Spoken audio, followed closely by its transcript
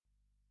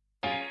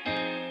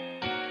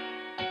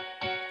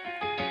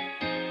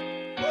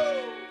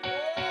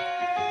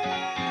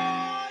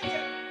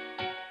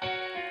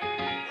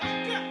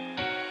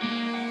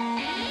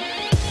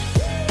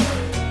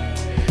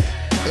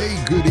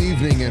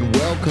evening and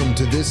welcome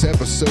to this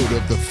episode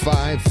of the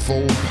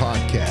Fivefold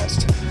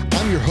Podcast.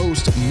 I'm your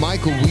host,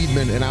 Michael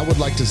Weedman, and I would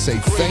like to say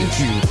thank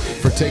you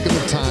for taking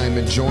the time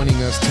and joining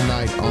us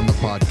tonight on the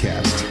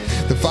podcast.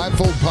 The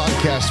Fivefold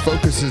Podcast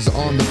focuses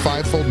on the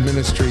fivefold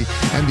ministry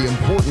and the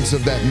importance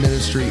of that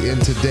ministry in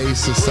today's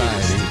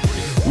society.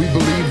 We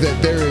believe that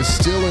there is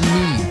still a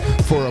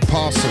need for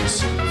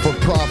apostles, for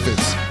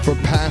prophets, for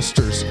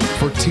pastors,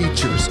 for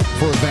teachers,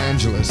 for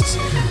evangelists.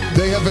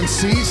 They haven't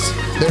ceased.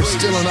 They're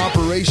still in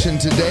operation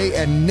today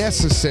and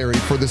necessary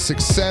for the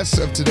success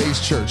of today's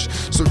church.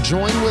 So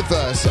join with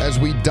us as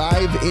we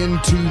dive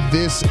into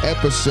this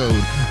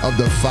episode of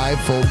the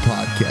Fivefold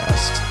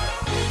Podcast.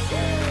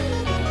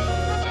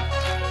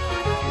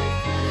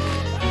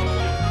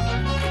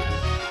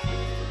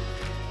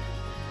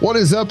 What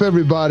is up,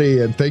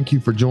 everybody? And thank you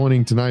for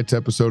joining tonight's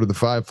episode of the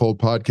Fivefold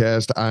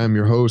Podcast. I am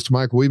your host,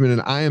 Michael Weedman,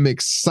 and I am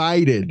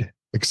excited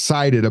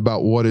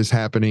about what is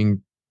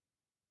happening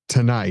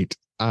tonight.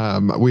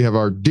 We have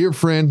our dear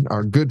friend,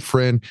 our good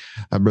friend,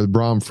 Brother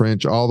Brom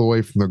French, all the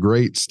way from the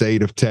great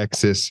state of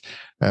Texas.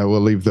 We'll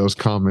leave those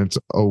comments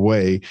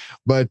away,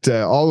 but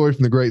all the way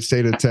from the great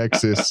state of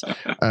Texas,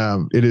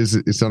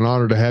 it's an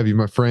honor to have you,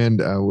 my friend.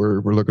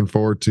 We're looking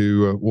forward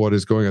to what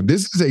is going on.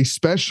 This is a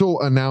special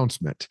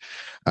announcement.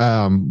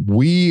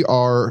 We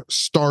are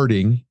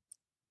starting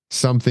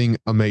something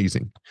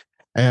amazing.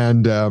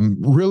 And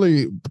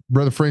really,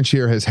 Brother French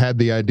here has had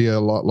the idea a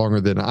lot longer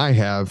than I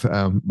have.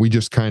 We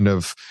just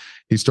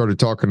he started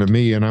talking to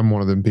me, and I'm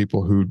one of them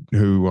people who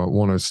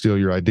want to steal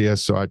your idea.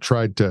 So I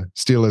tried to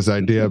steal his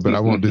idea, but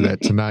I won't do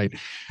that tonight.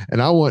 And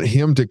I want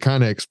him to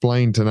kind of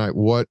explain tonight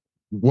what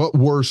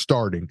we're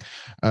starting,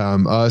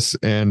 us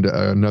and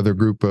another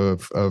group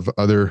of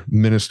other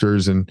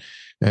ministers and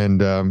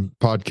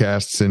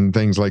podcasts and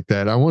things like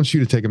that. I want you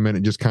to take a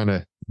minute, just kind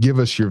of give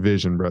us your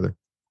vision, brother.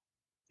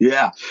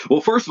 Yeah. Well,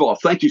 first of all,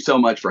 thank you so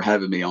much for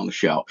having me on the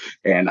show,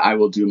 and I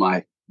will do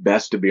my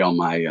best to be on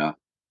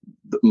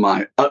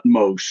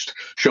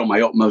show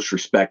my utmost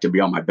respect and be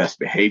on my best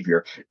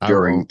behavior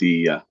during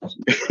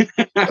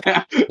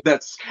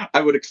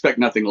I would expect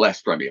nothing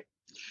less from you.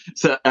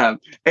 So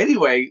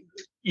anyway,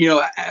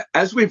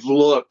 as we've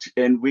looked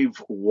and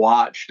we've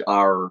watched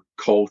our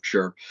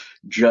culture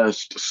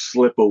just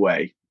slip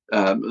away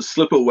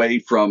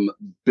from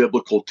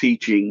biblical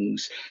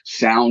teachings,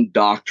 sound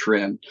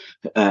doctrine,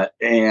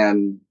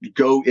 and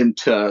go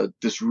into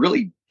this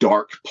really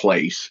dark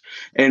place.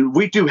 And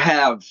we do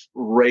have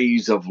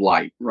rays of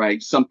light,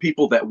 right? Some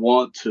people that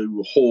want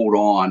to hold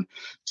on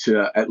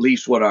to at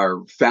least what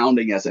our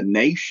founding as a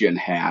nation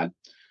had.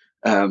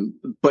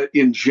 But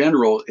in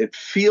general, it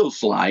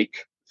feels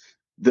like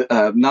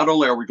not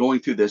only are we going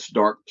through this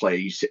dark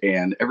place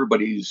and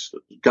everybody's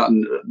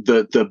gotten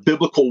the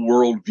biblical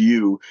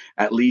worldview,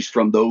 at least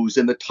from those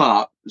in the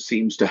top,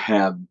 seems to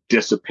have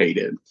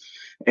dissipated.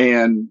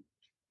 And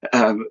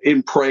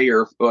in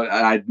prayer,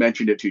 I'd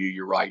mentioned it to you,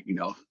 you're right,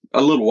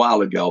 a little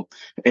while ago,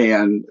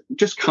 and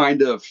just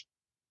kind of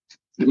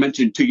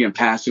mentioned to you in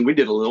passing, we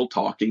did a little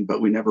talking, but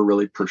we never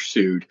really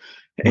pursued.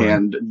 Right.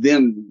 And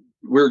then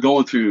we're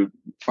going through,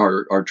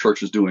 our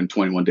church is doing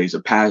 21 days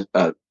of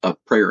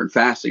prayer and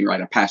fasting, right?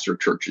 I pastor a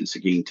church in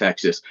Seguin,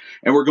 Texas,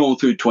 and we're going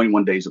through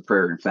 21 days of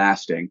prayer and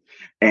fasting.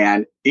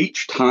 And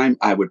each time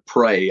I would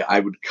pray,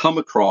 I would come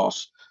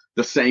across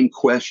the same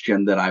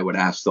question that I would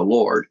ask the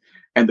Lord.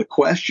 And the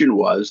question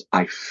was,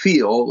 I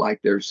feel like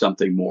there's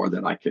something more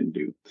that I can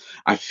do.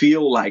 I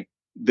feel like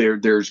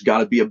there's got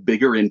to be a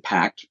bigger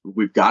impact.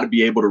 We've got to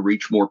be able to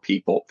reach more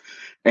people.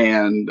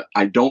 And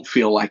I don't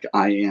feel like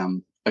I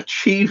am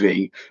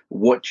achieving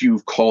what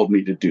you've called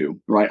me to do,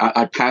 right?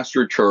 I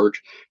pastor a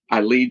church.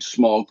 I lead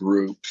small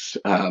groups.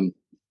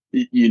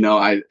 We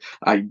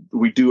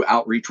do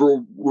outreach.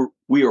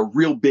 We are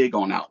real big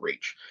on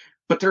outreach,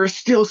 but there is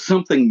still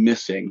something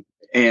missing.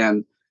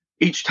 And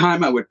each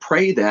time I would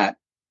pray that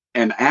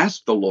and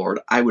ask the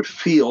Lord, I would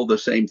feel the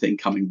same thing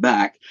coming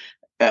back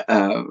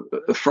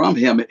from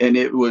him. And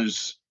it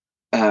was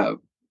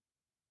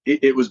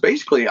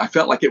basically, I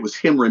felt like it was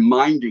him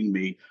reminding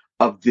me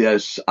of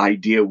this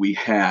idea we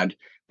had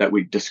that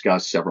we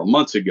discussed several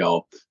months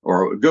ago,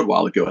 or a good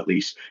while ago at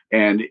least.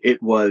 And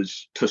it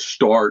was to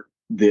start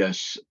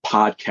this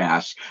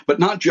podcast, but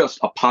not just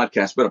a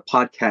podcast, but a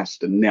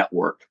podcast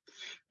network.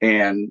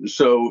 And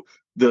so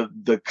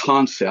the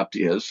concept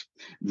is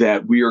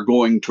that we are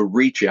going to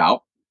reach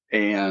out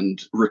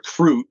and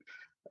recruit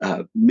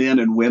men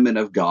and women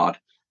of God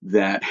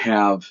that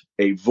have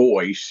a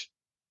voice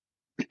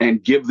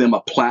and give them a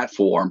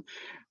platform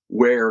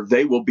where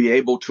they will be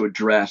able to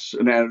address.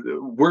 Now,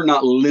 we're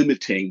not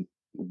limiting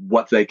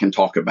what they can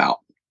talk about,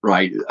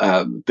 right?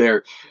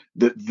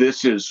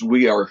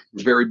 We are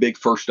very big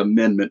First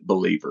Amendment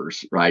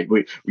believers, right?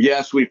 We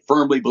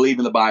firmly believe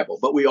in the Bible,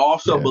 but we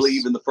also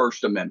believe in the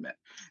First Amendment.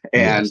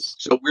 And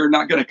so we're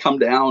not going to come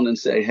down and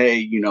say,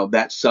 hey,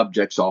 that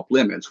subject's off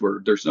limits.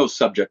 There's no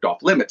subject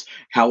off limits.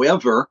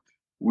 However,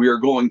 we are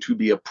going to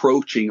be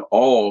approaching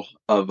all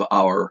of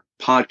our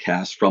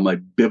podcasts from a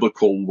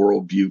biblical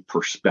worldview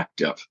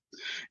perspective.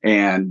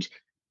 And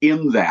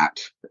in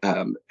that,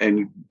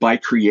 and by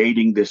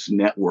creating this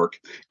network,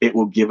 it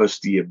will give us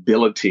the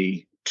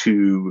ability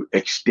to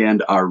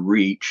extend our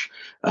reach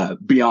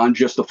beyond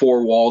just the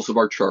four walls of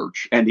our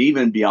church, and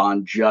even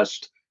beyond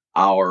just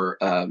our,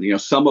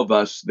 some of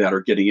us that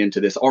are getting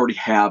into this already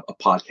have a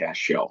podcast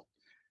show,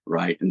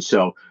 right? And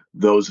so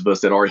those of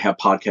us that already have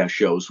podcast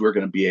shows, we're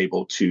going to be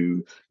able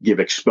to give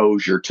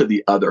exposure to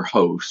the other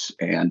hosts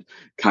and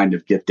kind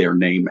of get their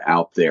name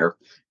out there.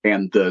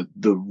 And the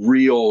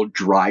real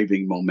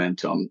driving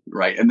momentum,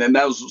 right? And then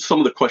that was some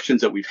of the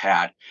questions that we've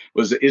had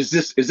was, is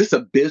this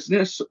a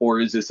business or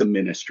is this a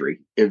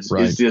ministry? Is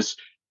this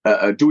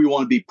do we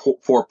want to be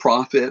for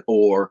profit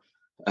or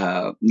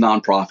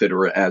nonprofit,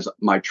 or as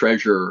our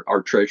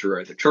treasurer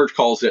at the church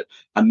calls it,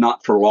 a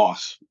not for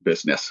loss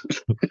business?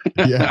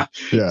 Yeah.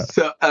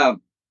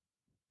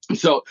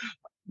 So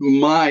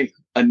my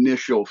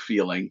initial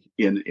feeling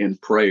in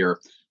prayer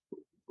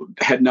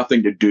had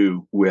nothing to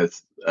do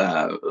with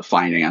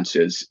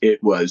finances.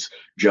 It was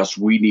just,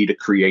 we need to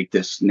create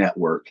this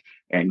network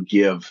and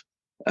give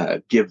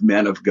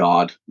men of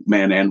God,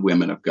 men and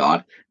women of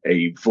God,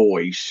 a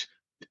voice,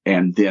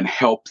 and then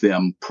help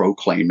them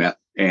proclaim it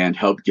and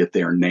help get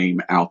their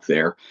name out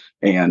there.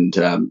 And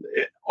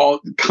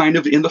all kind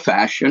of in the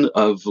fashion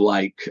of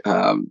like,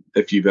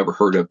 if you've ever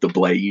heard of The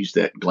Blaze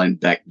that Glenn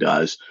Beck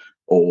does,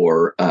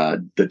 or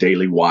the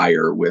Daily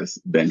Wire with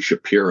Ben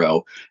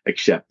Shapiro,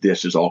 except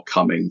this is all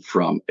coming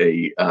from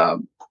a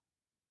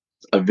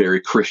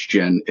very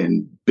Christian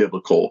and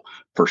biblical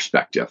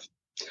perspective.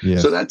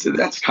 Yes. So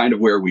that's kind of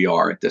where we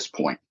are at this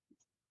point.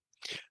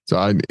 So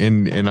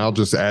I'll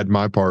just add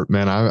my part,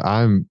 man.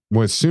 I'm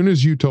well, as soon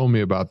as you told me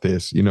about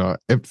this,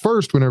 at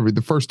first,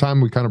 the first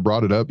time we kind of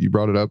brought it up, it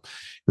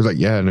was like,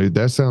 yeah, no,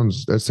 that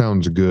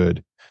sounds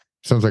good.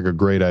 Sounds like a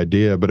great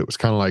idea, but it was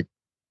kind of like,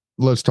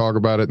 let's talk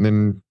about it and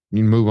then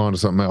you move on to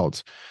something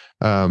else.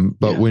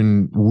 But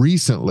when you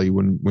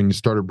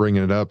started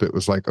bringing it up, it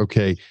was like,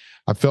 okay,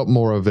 I felt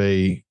more of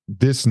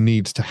this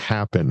needs to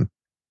happen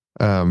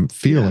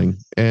feeling.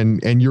 Yeah.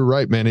 And you're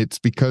right, man. It's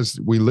because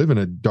we live in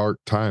a dark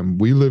time.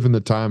 We live in the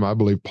time I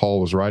believe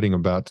Paul was writing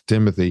about to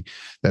Timothy,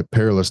 that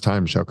perilous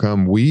time shall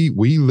come. We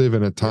live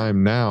in a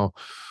time now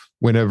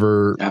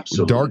whenever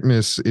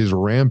darkness is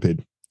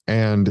rampant.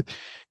 And,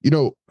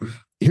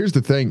 here's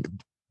the thing.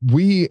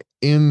 We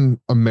in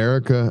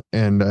America,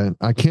 and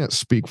I can't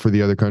speak for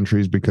the other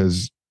countries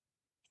because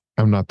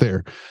I'm not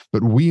there,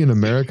 but we in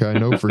America, I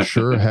know for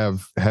sure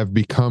have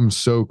become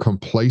so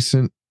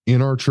complacent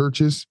in our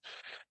churches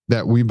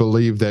that we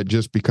believe that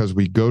just because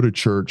we go to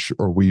church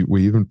or we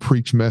even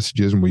preach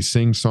messages and we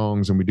sing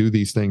songs and we do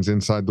these things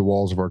inside the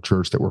walls of our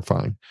church that we're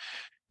fine.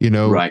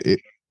 Right.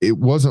 It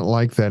wasn't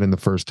like that in the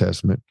First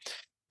Testament.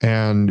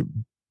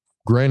 And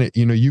granted,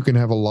 you can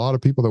have a lot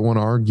of people that want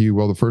to argue,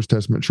 well, the First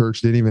Testament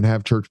church didn't even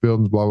have church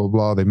buildings, blah, blah,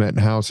 blah. They met in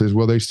houses.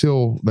 Well, they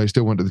still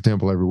went to the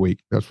temple every week.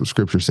 That's what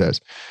scripture says.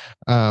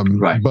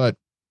 Right. But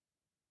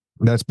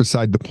that's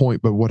beside the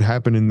point. But what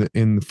happened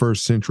in the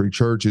first century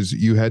church is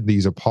you had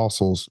these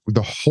apostles.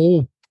 The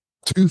whole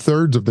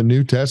 2/3 of the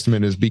New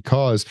Testament is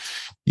because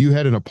you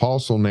had an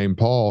apostle named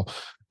Paul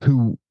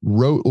who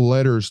wrote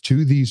letters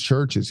to these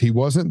churches. He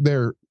wasn't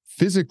there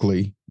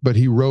physically, but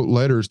he wrote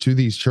letters to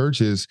these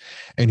churches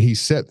and he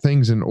set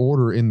things in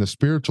order in the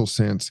spiritual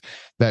sense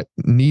that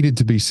needed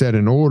to be set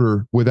in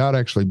order without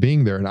actually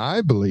being there. And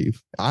I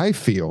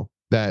feel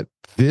that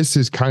this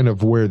is kind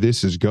of where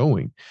this is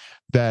going.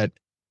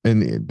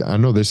 And I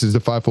know this is the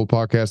Fivefold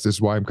Podcast. This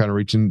is why I'm kind of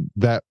reaching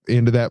that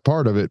into that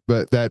part of it,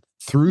 but that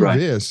through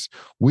this,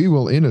 we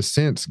will, in a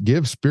sense,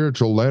 give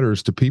spiritual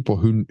letters to people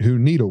who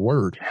need a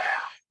word.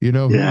 Who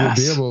will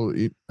be able,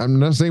 I'm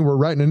not saying we're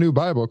writing a new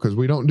Bible because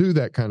we don't do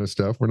that kind of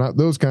stuff. We're not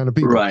those kind of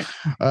people. Right.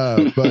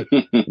 But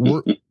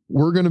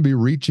we're going to be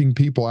reaching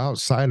people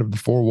outside of the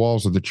four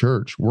walls of the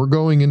church. We're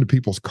going into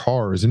people's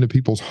cars, into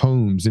people's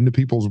homes, into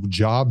people's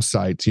job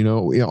sites,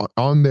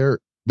 on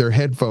their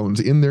headphones,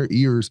 in their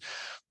ears.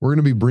 We're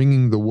going to be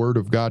bringing the word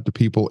of God to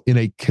people in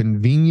a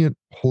convenient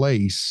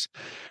place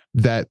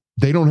that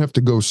they don't have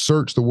to go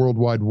search the World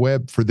Wide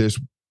Web for this,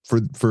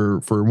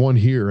 for one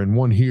here and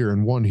one here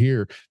and one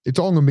here. It's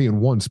all going to be in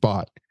one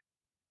spot.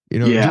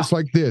 Just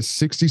like this,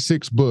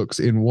 66 books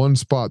in one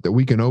spot that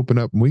we can open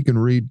up and we can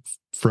read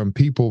from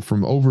people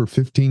from over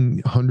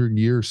 1,500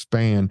 year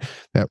span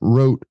that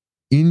wrote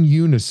in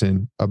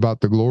unison about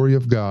the glory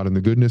of God and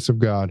the goodness of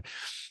God.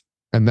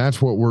 And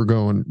that's what we're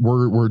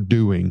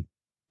doing.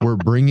 We're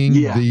bringing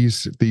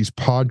these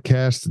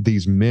podcasts,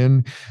 these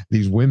men,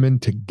 these women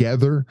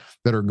together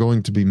that are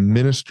going to be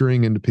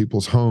ministering into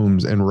people's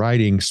homes and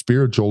writing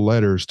spiritual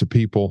letters to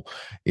people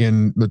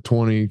in the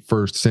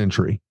 21st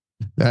century.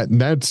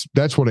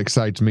 That's what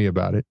excites me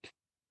about it.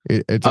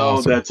 It's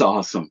awesome. That's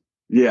awesome.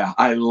 Yeah,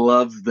 I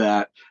love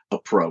that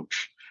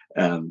approach.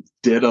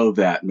 Ditto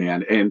that,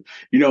 man. And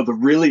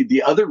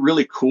the other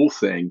really cool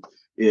thing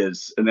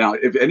is, now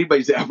if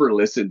anybody's ever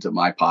listened to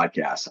my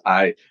podcast,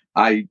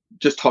 I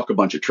just talk a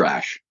bunch of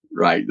trash,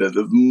 right?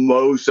 The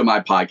most of my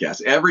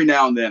podcasts. Every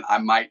now and then I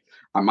might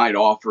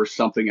offer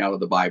something out of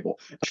the Bible.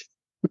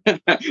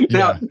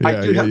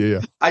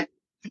 I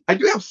I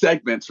do have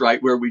segments,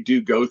 right, where we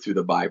do go through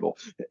the Bible,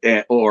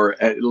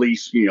 or at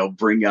least,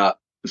 bring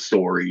up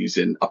stories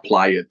and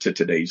apply it to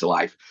today's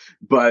life.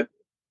 But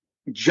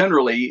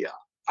generally,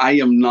 I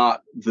am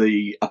not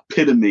the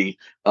epitome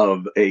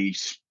of a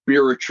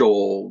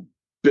spiritual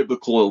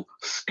biblical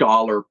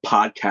scholar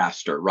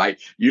podcaster, right?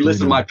 You We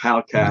listen to my know.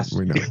 podcast.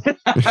 We know.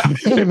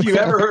 If you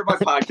ever heard my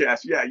podcast,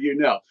 yeah,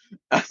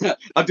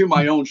 I'll do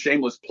my own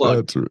shameless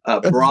plug.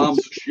 That's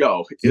Brahms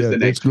Show is yeah, the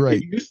name. it's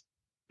great.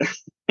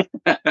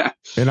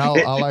 And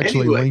I'll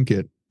actually Anyway, link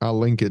it. I'll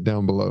link it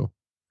down below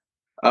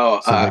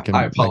oh, so I they can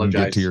get to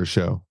apologize. your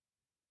show.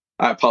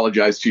 I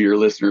apologize to your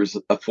listeners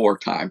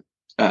beforehand.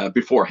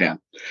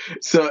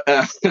 So,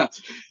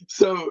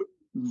 so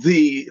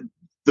the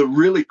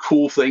really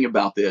cool thing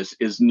about this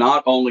is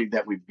not only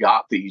that we've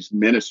got these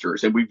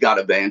ministers and we've got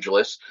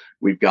evangelists,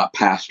 we've got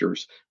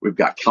pastors, we've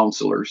got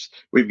counselors,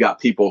 we've got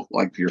people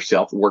like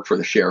yourself who work for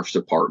the sheriff's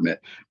department,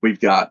 we've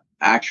got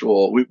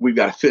we've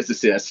got a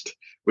physicist,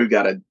 we've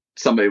got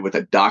somebody with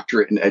a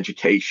doctorate in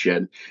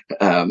education,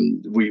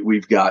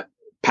 we've got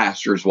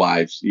pastors'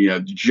 wives,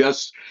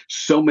 just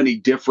so many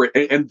different,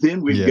 and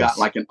then we've got Yes.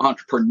 like an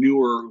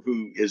entrepreneur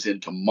who is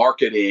into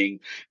marketing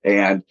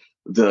and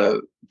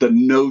the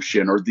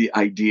notion or the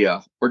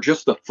idea or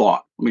just the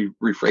thought. Let me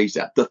rephrase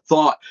that. The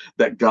thought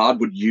that God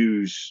would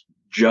use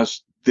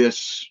just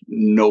this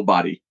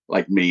nobody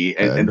like me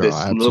and No, this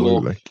little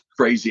absolutely.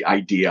 crazy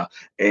idea.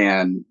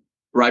 And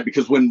right,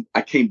 because when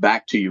I came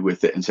back to you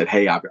with it and said,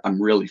 hey,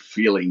 I'm really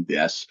feeling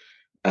this,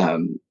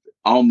 um,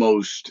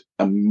 almost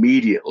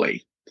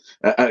immediately.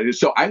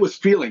 So I was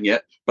feeling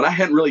it, but I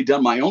hadn't really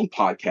done my own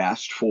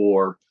podcast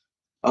for,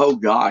 oh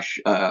gosh,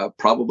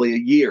 probably a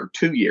year,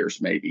 2 years,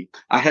 maybe.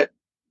 I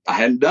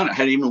hadn't done it. I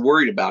hadn't even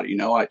worried about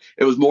it.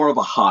 It was more of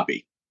a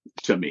hobby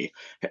to me.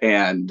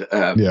 And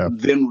Yeah.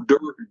 then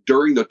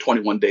during the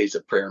 21 days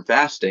of prayer and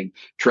fasting,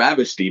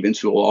 Travis Stevens,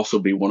 who will also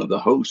be one of the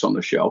hosts on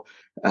the show,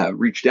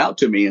 reached out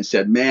to me and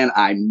said, man,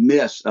 I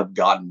miss Of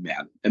God and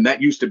Man. And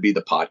that used to be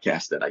the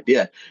podcast that I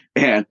did.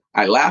 And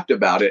I laughed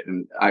about it.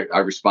 And I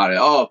responded,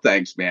 oh,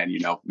 thanks, man.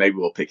 Maybe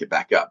we'll pick it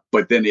back up.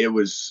 But then it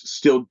was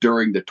still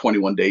during the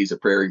 21 days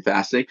of prayer and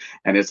fasting.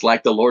 And it's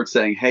like the Lord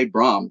saying, hey,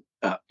 Brom,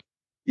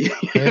 Hey,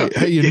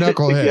 you get it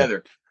knucklehead.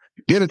 together.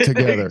 Get it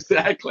together.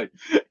 Exactly.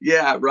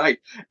 Yeah, right.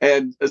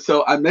 And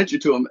so I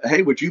mentioned to him,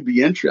 hey, would you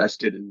be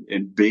interested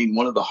in being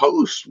one of the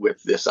hosts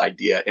with this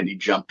idea? And he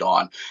jumped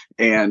on.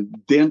 And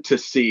then to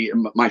see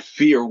my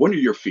fear, one of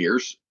your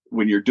fears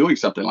when you're doing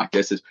something like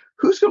this is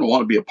who's going to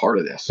want to be a part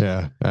of this?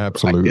 Yeah, Right? Is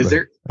absolutely.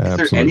 there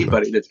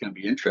anybody that's going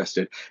to be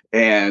interested?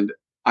 And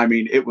I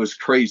mean, it was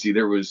crazy.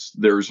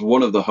 There's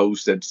one of the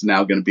hosts that's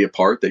now going to be a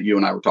part that you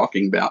and I were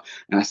talking about.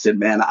 And I said,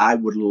 man, I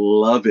would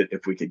love it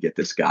if we could get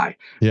this guy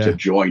to Yeah.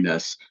 join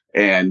us.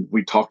 And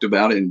we talked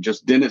about it and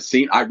just didn't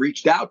seem, I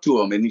reached out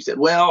to him and he said,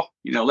 well,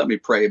 let me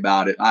pray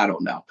about it. I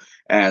don't know.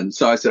 And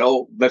so I said,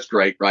 oh, that's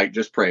great. Right.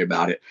 Just pray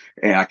about it.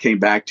 And I came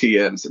back to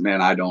you and said,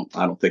 man, I don't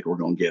think we're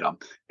going to get him.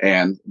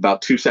 And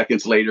about 2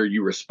 seconds later,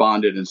 you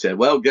responded and said,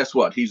 well, guess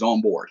what? He's on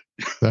board.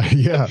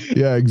 Yeah,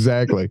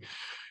 exactly.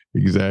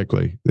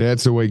 Exactly.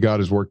 That's the way God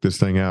has worked this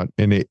thing out.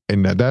 And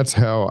that's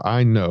how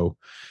I know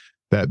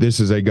that this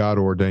is a God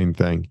ordained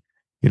thing.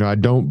 I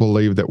don't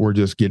believe that we're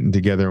just getting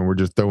together and we're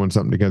just throwing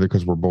something together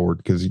because we're bored,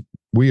 because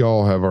we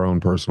all have our own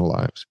personal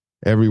lives,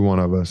 every one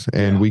of us.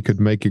 And we could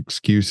make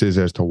excuses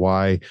as to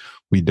why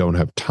we don't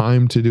have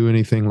time to do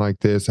anything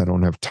like this. I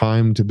don't have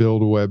time to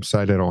build a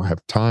website. I don't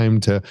have time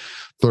to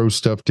throw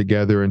stuff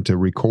together and to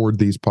record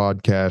these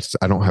podcasts.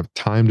 I don't have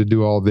time to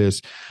do all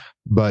this.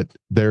 But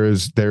there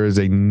is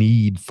a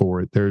need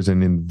for it. There's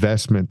an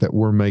investment that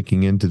we're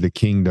making into the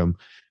kingdom.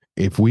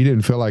 If we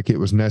didn't feel like it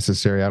was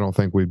necessary, I don't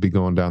think we'd be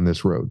going down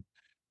this road,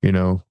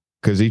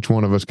 because each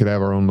one of us could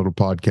have our own little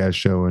podcast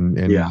show and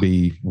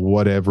be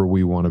whatever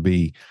we want to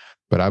be.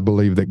 But I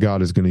believe that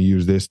God is going to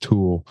use this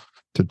tool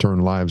to turn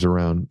lives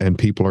around, and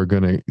people are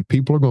going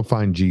to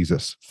find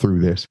Jesus through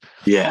this.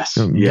 Yes.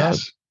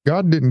 Yes.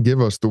 God didn't give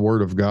us the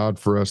word of God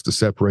for us to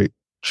separate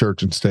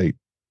church and state.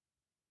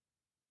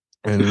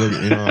 And look,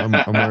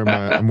 I'm wearing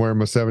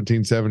my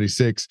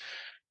 1776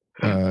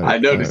 I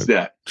noticed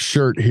that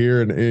shirt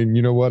here, and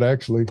you know what?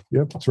 Actually,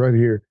 yep, it's right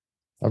here.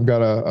 I've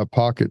got a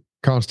pocket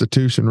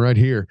Constitution right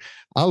here.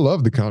 I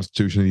love the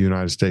Constitution of the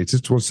United States.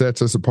 It's what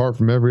sets us apart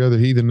from every other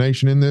heathen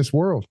nation in this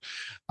world.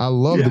 I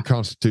love the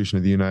Constitution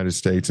of the United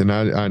States, and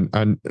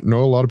I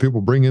know a lot of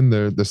people bring in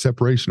the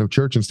separation of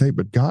church and state,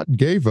 but God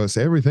gave us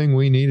everything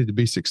we needed to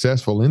be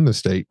successful in the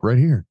state right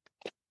here.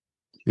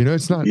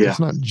 It's not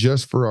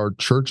just for our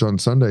church on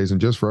Sundays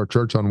and just for our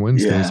church on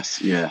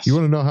Wednesdays. Yes. You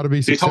want to know how to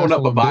be successful? He's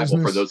holding up a Bible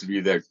business? for those of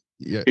you there.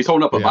 Yeah, he's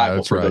holding up a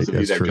Bible for right. those of you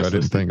that's there. True. I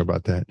didn't think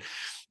about that.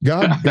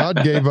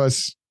 God gave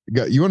us.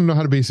 You want to know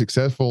how to be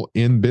successful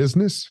in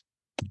business?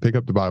 Pick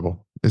up the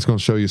Bible. It's going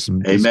to show you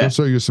some. It's going to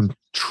show you some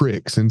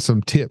tricks and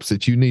some tips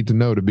that you need to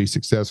know to be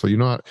successful. You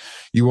want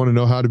to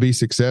know how to be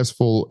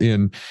successful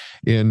in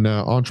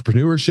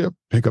entrepreneurship?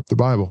 Pick up the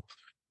Bible.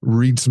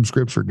 Read some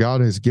scripture.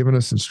 God has given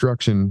us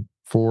instruction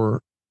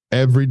for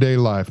everyday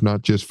life,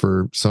 not just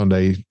for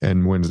Sunday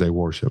and Wednesday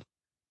worship.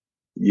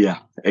 Yeah.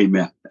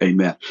 Amen.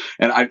 Amen.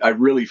 And I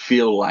really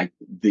feel like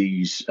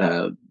this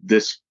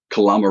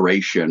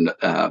conglomeration,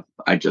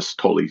 I just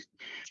totally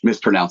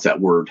mispronounced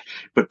that word,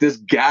 but this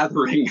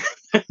gathering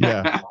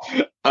Yeah,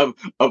 of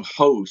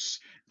hosts,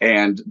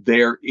 and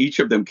they're each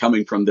of them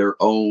coming from their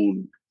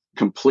own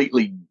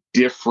completely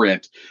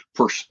different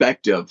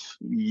perspective,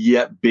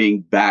 yet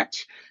being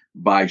backed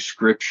by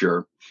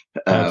scripture,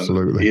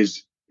 absolutely.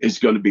 is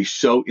going to be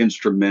so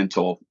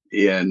instrumental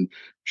in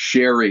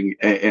sharing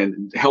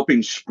and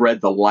helping spread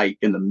the light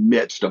in the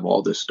midst of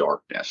all this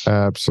darkness.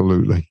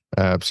 Absolutely.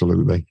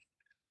 Absolutely.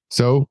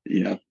 So,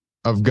 Yeah.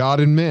 of God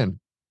and men,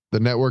 the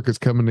network is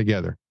coming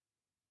together.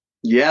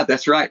 Yeah,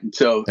 that's right. And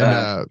so,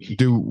 And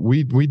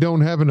we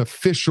don't have an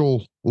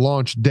official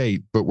launch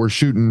date, but we're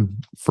shooting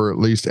for at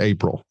least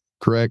April,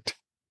 correct?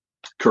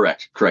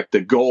 correct.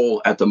 The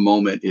goal at the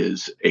moment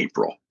is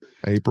April.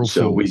 April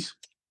So Fools.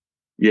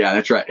 yeah,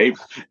 that's right.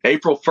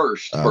 April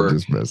 1st I'm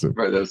just messing.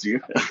 for those of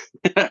you.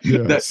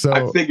 Yeah,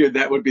 I figured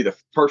that would be the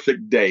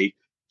perfect day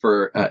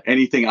for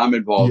anything I'm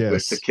involved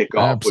with to kick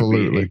off.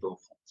 Absolutely. Would be April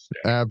Fool's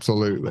Day.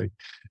 Absolutely.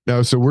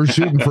 No, so we're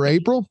shooting for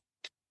April.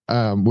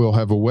 We'll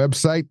have a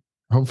website.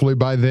 Hopefully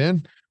by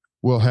then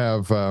we'll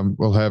have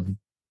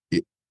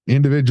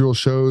individual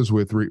shows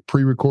with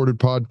pre-recorded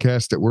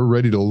podcasts that we're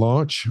ready to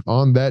launch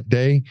on that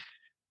day.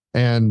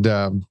 And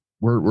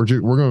we're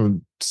going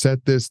to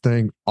set this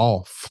thing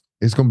off.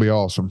 It's going to be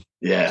awesome.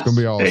 Yeah. It's going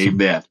to be awesome.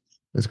 Amen.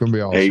 It's going to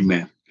be awesome.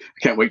 Amen. I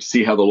can't wait to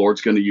see how the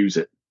Lord's going to use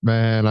it.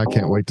 Man, I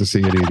can't wait to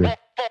see it either.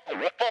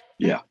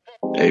 Yeah.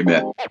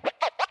 Amen.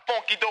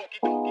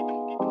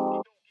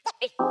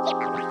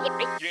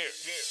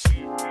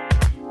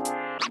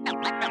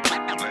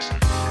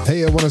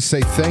 Hey, I want to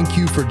say thank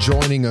you for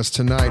joining us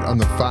tonight on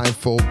the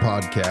Fivefold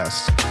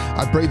Podcast.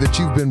 I pray that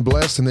you've been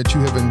blessed and that you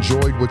have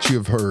enjoyed what you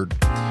have heard.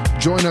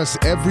 Join us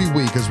every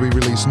week as we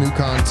release new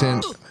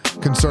content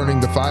concerning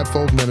the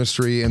Fivefold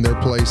ministry and their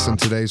place in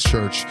today's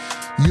church.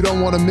 You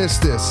don't want to miss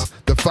this.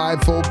 The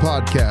Fivefold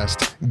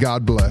Podcast.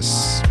 God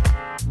bless.